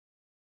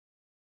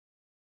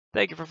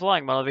Thank you for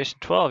flying my Elevation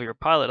 12, your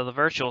pilot of the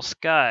virtual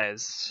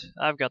skies.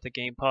 I've got the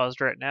game paused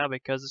right now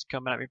because it's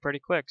coming at me pretty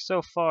quick.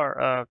 So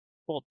far,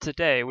 well,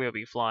 today we'll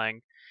be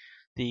flying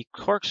the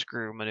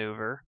corkscrew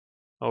maneuver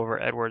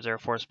over Edwards Air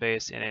Force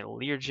Base in a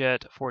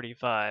Learjet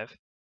 45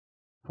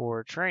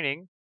 for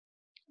training.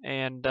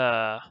 And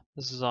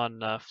this is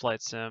on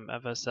Flight Sim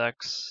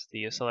FSX,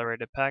 the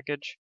accelerated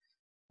package.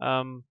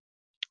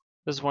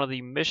 This is one of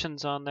the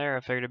missions on there.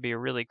 I figured it'd be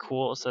really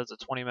cool. It says a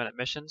 20-minute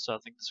mission, so I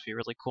think this would be a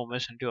really cool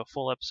mission to do a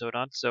full episode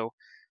on. So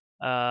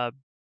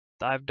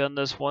I've done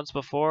this once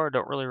before. I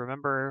don't really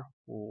remember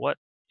what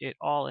it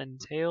all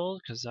entailed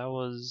because I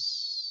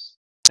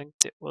think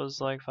it was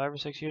like 5 or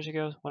 6 years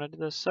ago when I did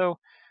this. So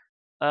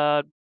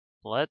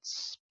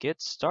let's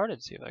get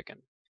started. See if I can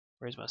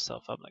raise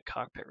myself up in the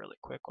cockpit really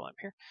quick while I'm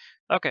here.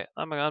 Okay,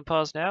 I'm gonna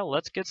unpause now.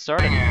 Let's get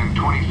started. And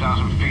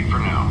 20,000 feet for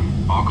now.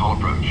 I'll call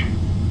approach.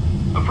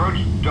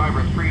 Approach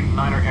Diver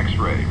 39er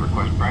X-ray.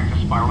 Request practice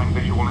spiraling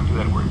visual into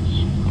Edwards.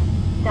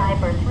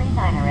 Diver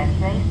 39er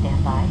X-ray, stand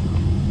by.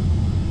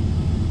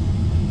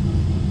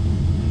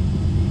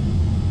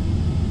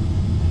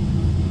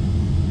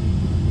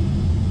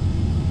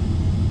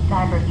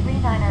 Diver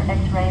 39er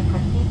X-ray,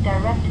 proceed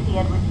direct to the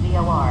Edwards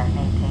VOR.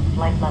 Maintain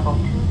flight level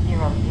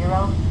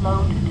 200,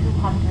 slow to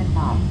 200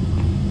 knots.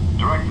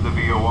 Direct to the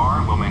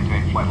VOR and we'll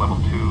maintain flight level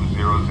 200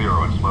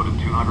 and slow to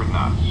 200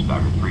 knots.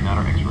 Diver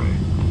 39er X-ray.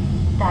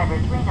 Diver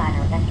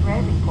 39er X-ray,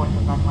 report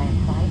the runway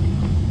in sight.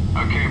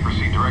 Okay,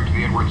 proceed direct to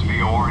the Edwards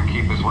VOR and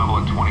keep this level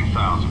at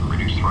 20,000.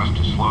 Reduce thrust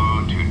to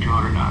slow to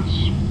 200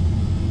 knots.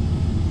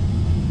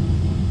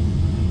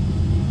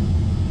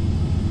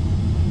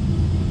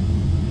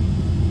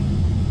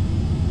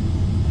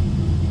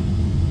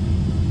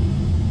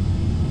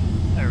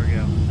 There we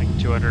go. I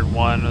think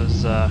 201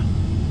 was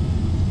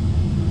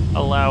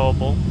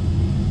allowable.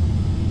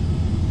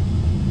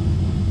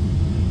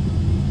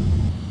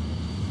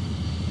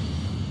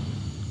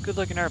 Good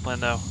looking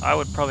airplane though. I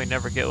would probably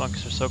never get one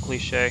because they're so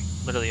cliche.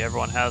 Literally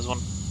everyone has one.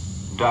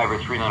 Diver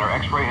 39er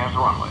X-ray has the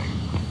runway.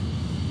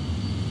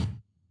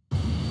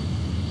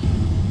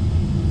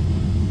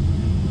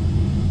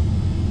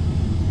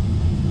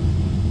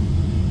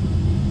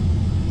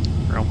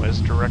 Runway's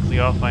directly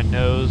off my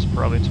nose,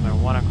 probably to my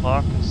 1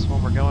 o'clock is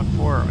what we're going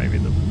for, or maybe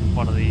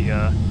one of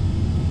the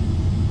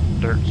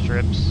dirt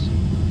strips.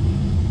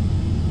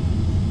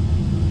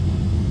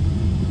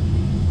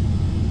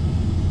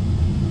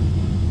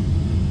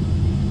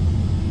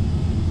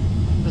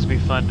 This would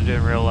be fun to do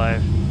in real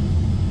life.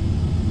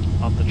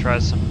 I'll have to try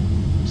some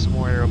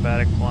more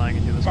aerobatic flying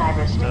and do this kind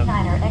Diver of stuff.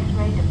 39er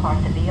X-ray,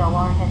 depart the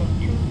VOR heading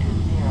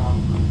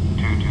 220.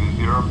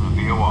 220 from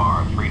the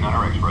VOR,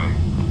 39er X-ray.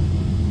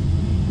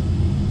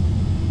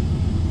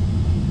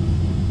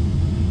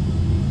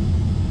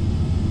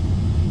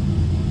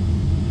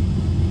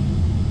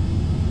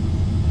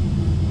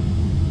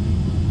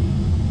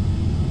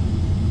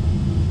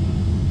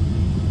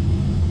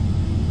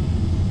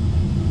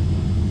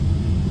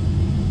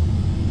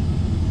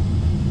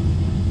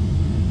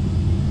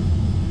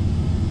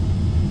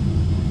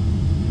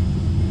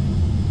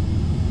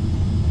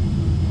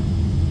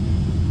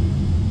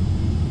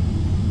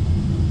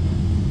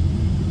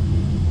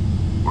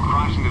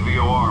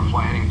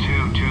 Fly heading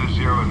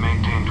 220 and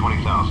maintain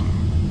 20,000.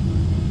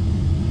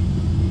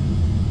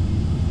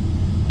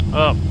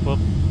 Oh, whoop.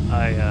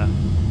 I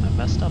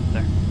messed up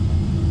there.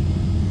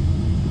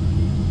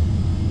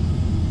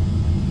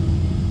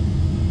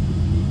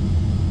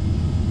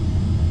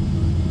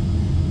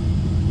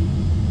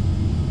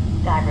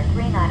 Diver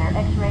 39er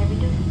X-ray,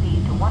 reduce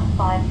speed to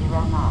 150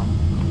 knots.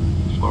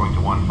 Slowing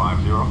to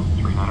 150,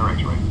 39er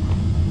X-ray.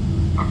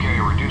 Okay,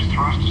 reduce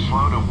thrust to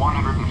slow to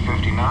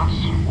 150 knots,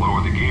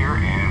 lower the gear,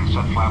 and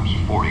set flaps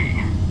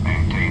 40.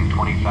 Maintain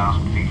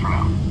 20,000 feet for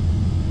now.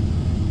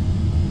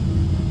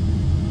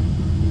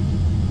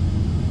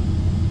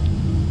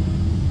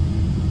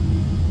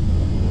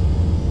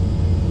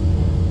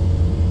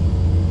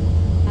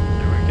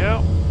 There we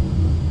go.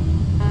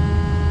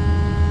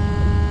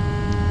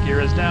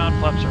 Gear is down,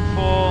 flaps are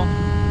full.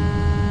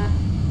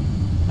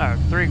 Oh,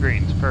 3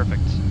 greens,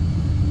 perfect.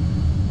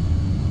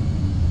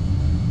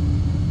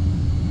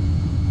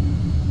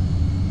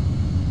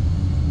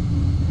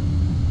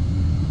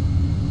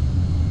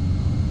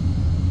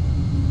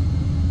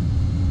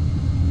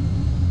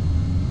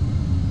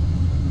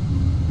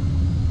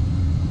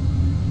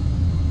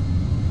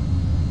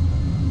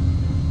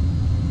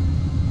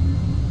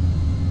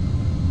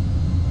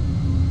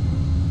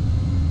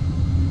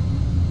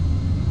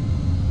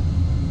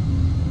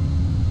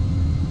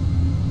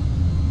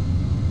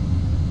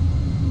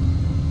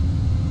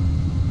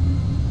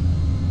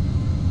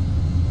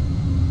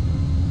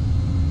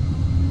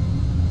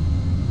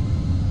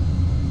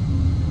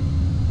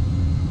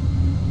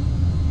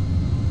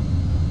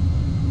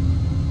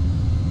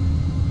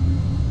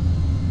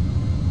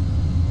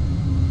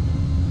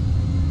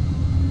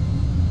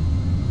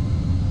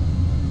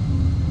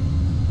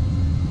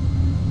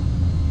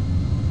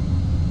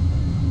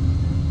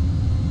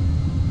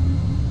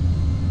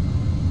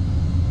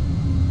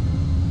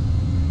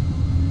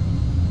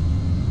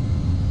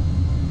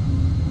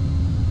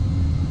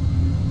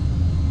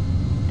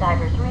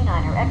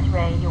 39er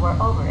X-ray, you are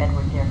over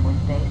Edwards Air Force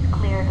Base,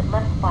 cleared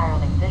left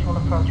spiraling visual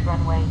approach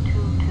runway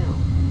 22.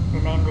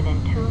 Remain within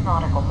 2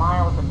 nautical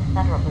miles of the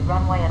center of the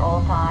runway at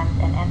all times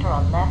and enter a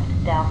left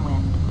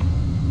downwind.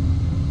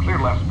 Clear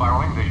left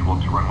spiraling,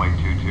 visual to runway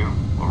 22.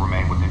 Will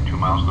remain within 2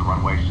 miles of the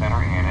runway center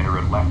and enter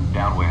at left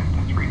downwind,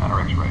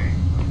 39er X-ray.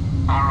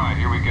 Alright,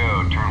 here we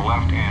go. Turn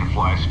left and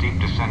fly steep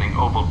descending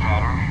oval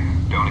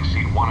pattern. Don't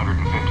exceed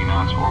 150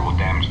 knots or will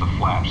damage the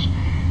flaps.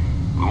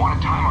 We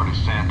want to time our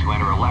descent to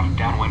enter a left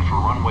downwind for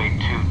runway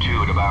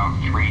 22 at about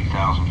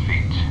 3,000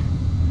 feet.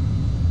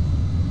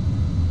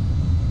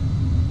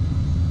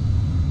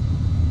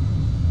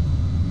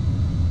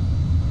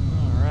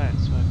 Alright,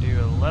 so I'm going to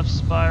do a left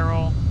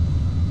spiral,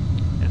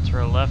 enter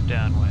a left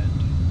downwind.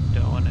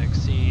 Don't want to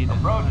exceed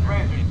Approach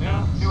Razor 2,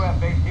 knots. 2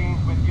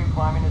 F-18s with you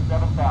climbing to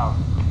 7,000.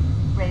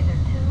 Razor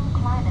 2,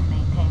 climb and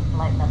maintain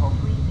flight level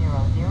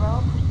 300,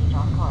 proceed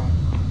on course.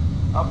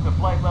 Up to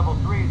flight level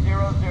 300,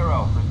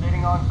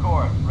 proceeding on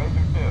course,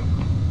 Razor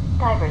 2.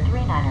 Diver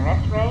 39er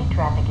X-ray,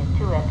 traffic is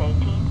 2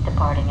 F-18s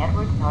departing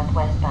Edwards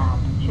northwestbound.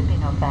 Should be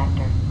no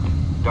factor.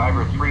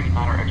 Diver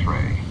 39er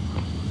X-ray.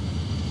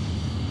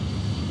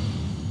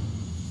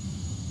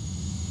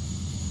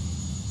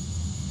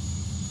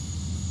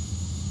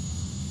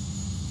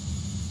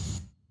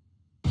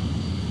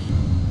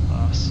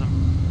 Awesome.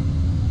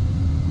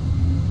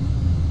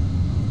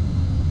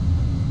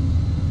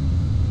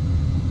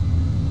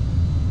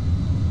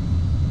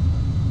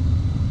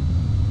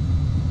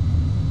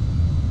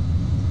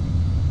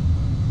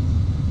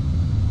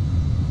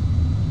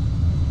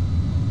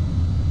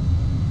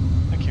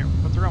 I can't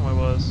remember what the runway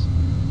was.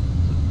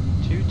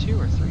 Was it 2-2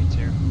 or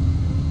 3-2?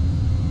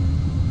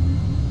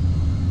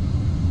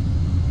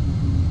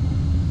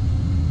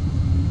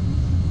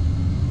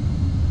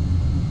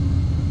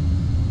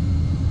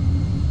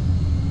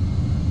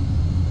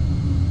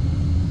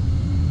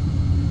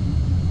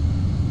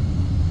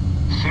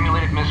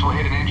 Simulated missile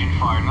hit and engine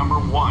fire. Number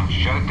 1,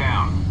 shut it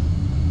down.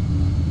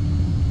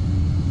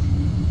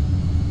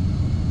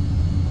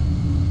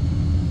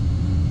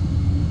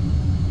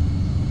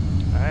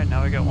 Alright,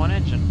 now we got one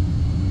engine.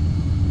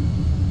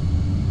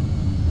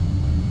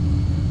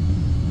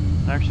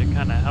 It actually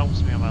kind of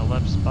helps me on my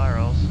left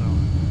spiral, so...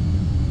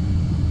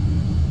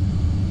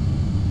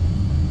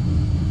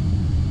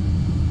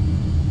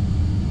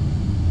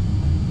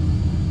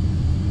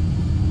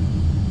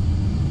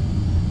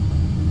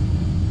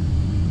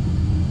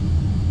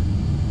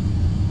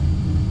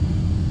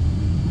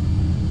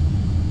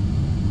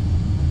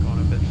 Going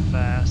a bit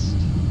fast.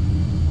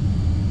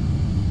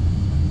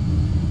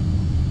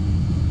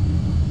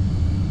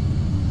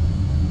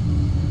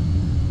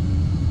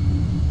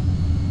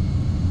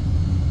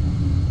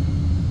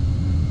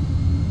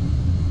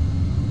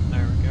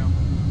 There we go.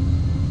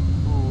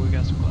 Ooh, we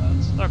got some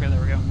clouds. Okay,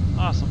 there we go.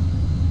 Awesome.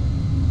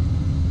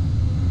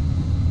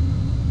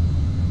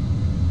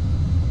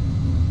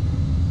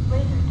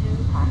 Razor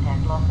 2,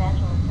 contact Los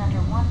Angeles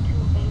Center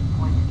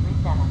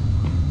 128.37.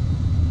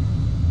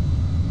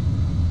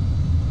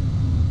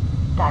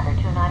 Diver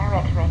 29er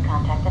X-ray,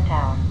 contact the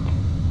tower.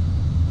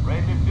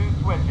 Razor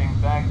 2 switching,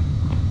 thanks.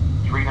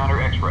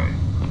 39er X-ray.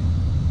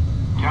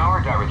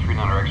 Tower, Diver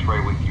 39er X-ray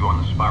with you on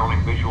the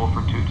spiraling visual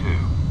for 22.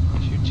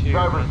 2-2.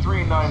 Driver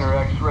 39er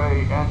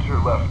X-ray, enter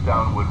left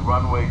downwind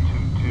runway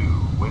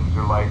 22. Winds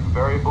are light and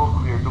variable,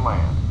 cleared to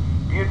land.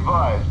 Be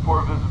advised,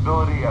 poor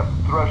visibility at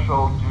the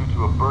threshold due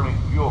to a burning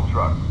fuel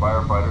truck.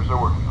 Firefighters are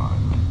working on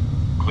it.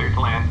 Clear to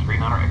land,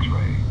 39er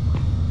X-ray.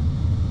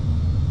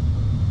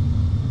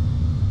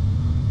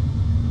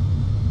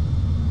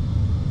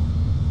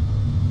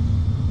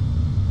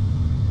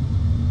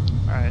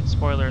 Alright,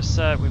 spoiler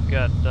set. We've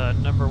got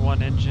number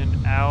 1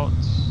 engine out.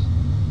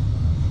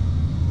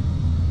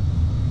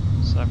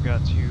 So I've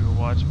got to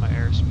watch my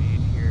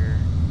airspeed here.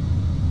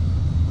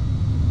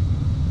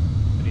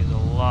 It needs a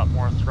lot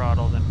more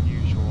throttle than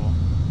usual.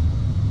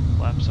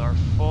 Flaps are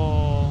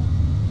full.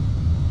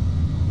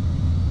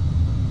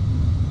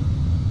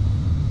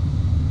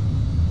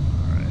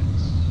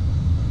 Alright.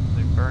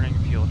 The burning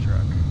fuel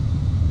truck.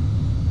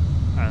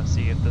 Alright, let's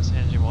see if this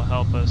engine will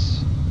help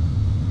us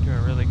do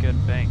a really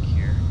good bank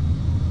here.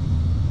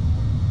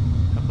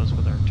 Help us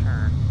with our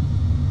turn.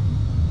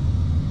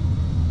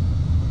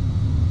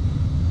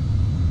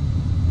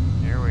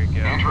 There we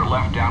go. Enter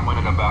left downwind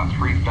at about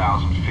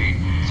 3,000 feet.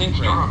 Sink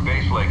Start rate. our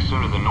base leg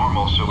sooner than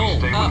normal so we Pull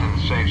stay up. within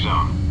the safe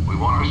zone. We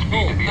want our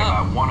speed to Pull be up.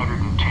 about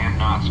 110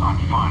 knots on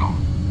final.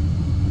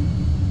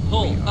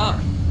 Pull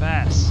up.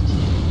 Fast.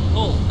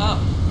 Pull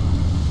up.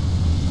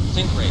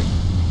 Sink rate.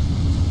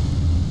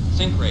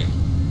 Sink rate.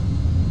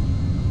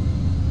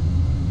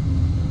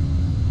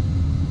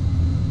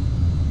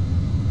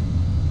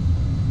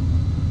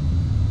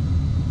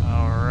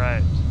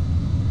 Alright.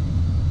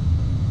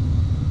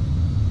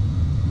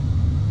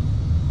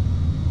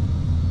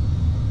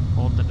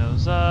 Hold the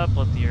nose up,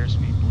 let the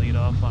airspeed bleed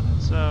off on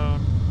its own.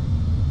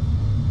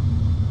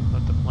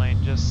 Let the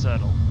plane just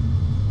settle.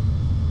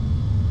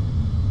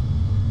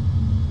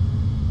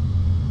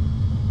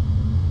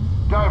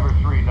 Diver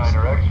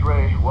 39er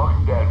X-ray,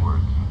 welcome to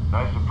Edwards.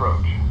 Nice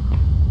approach.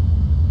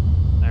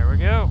 There we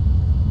go.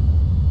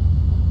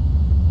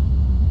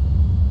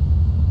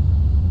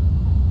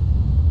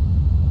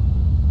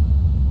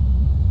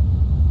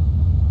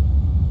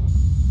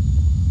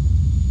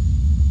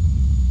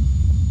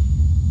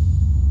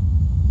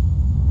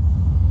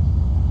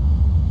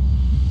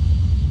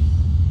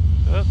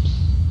 Oops.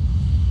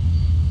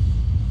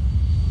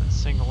 That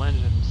single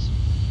engine's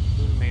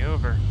moving me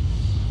over.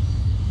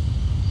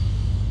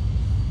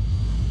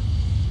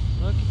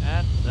 Look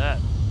at that.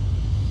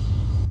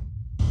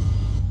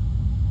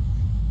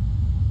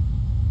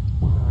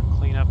 We're gonna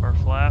clean up our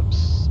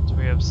flaps since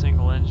we have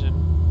single engine.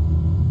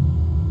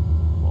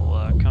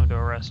 We'll come to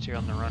a rest here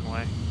on the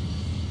runway.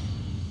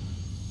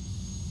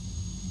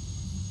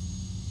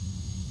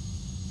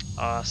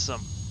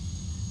 Awesome.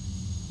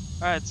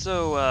 Alright,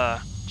 so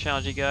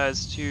challenge you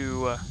guys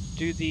to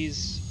do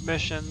these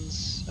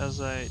missions as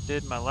I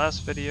did in my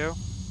last video.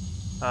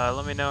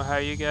 Let me know how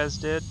you guys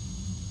did,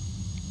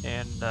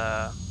 and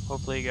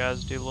hopefully you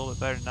guys do a little bit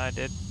better than I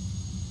did.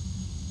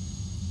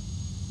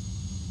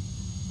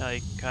 Now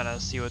you can kind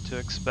of see what to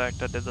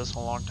expect. I did this a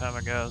long time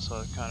ago, so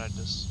I kind of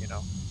just, you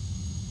know,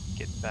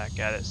 getting back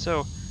at it.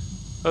 So,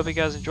 hope you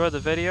guys enjoyed the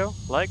video.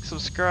 Like,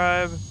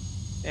 subscribe,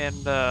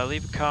 and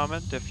leave a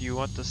comment if you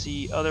want to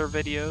see other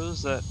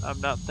videos that I'm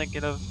not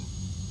thinking of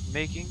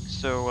making.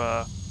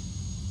 So,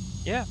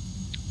 yeah.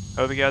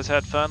 Hope you guys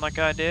had fun like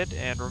I did,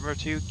 and remember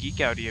to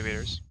geek out,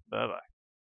 aviators. Bye-bye.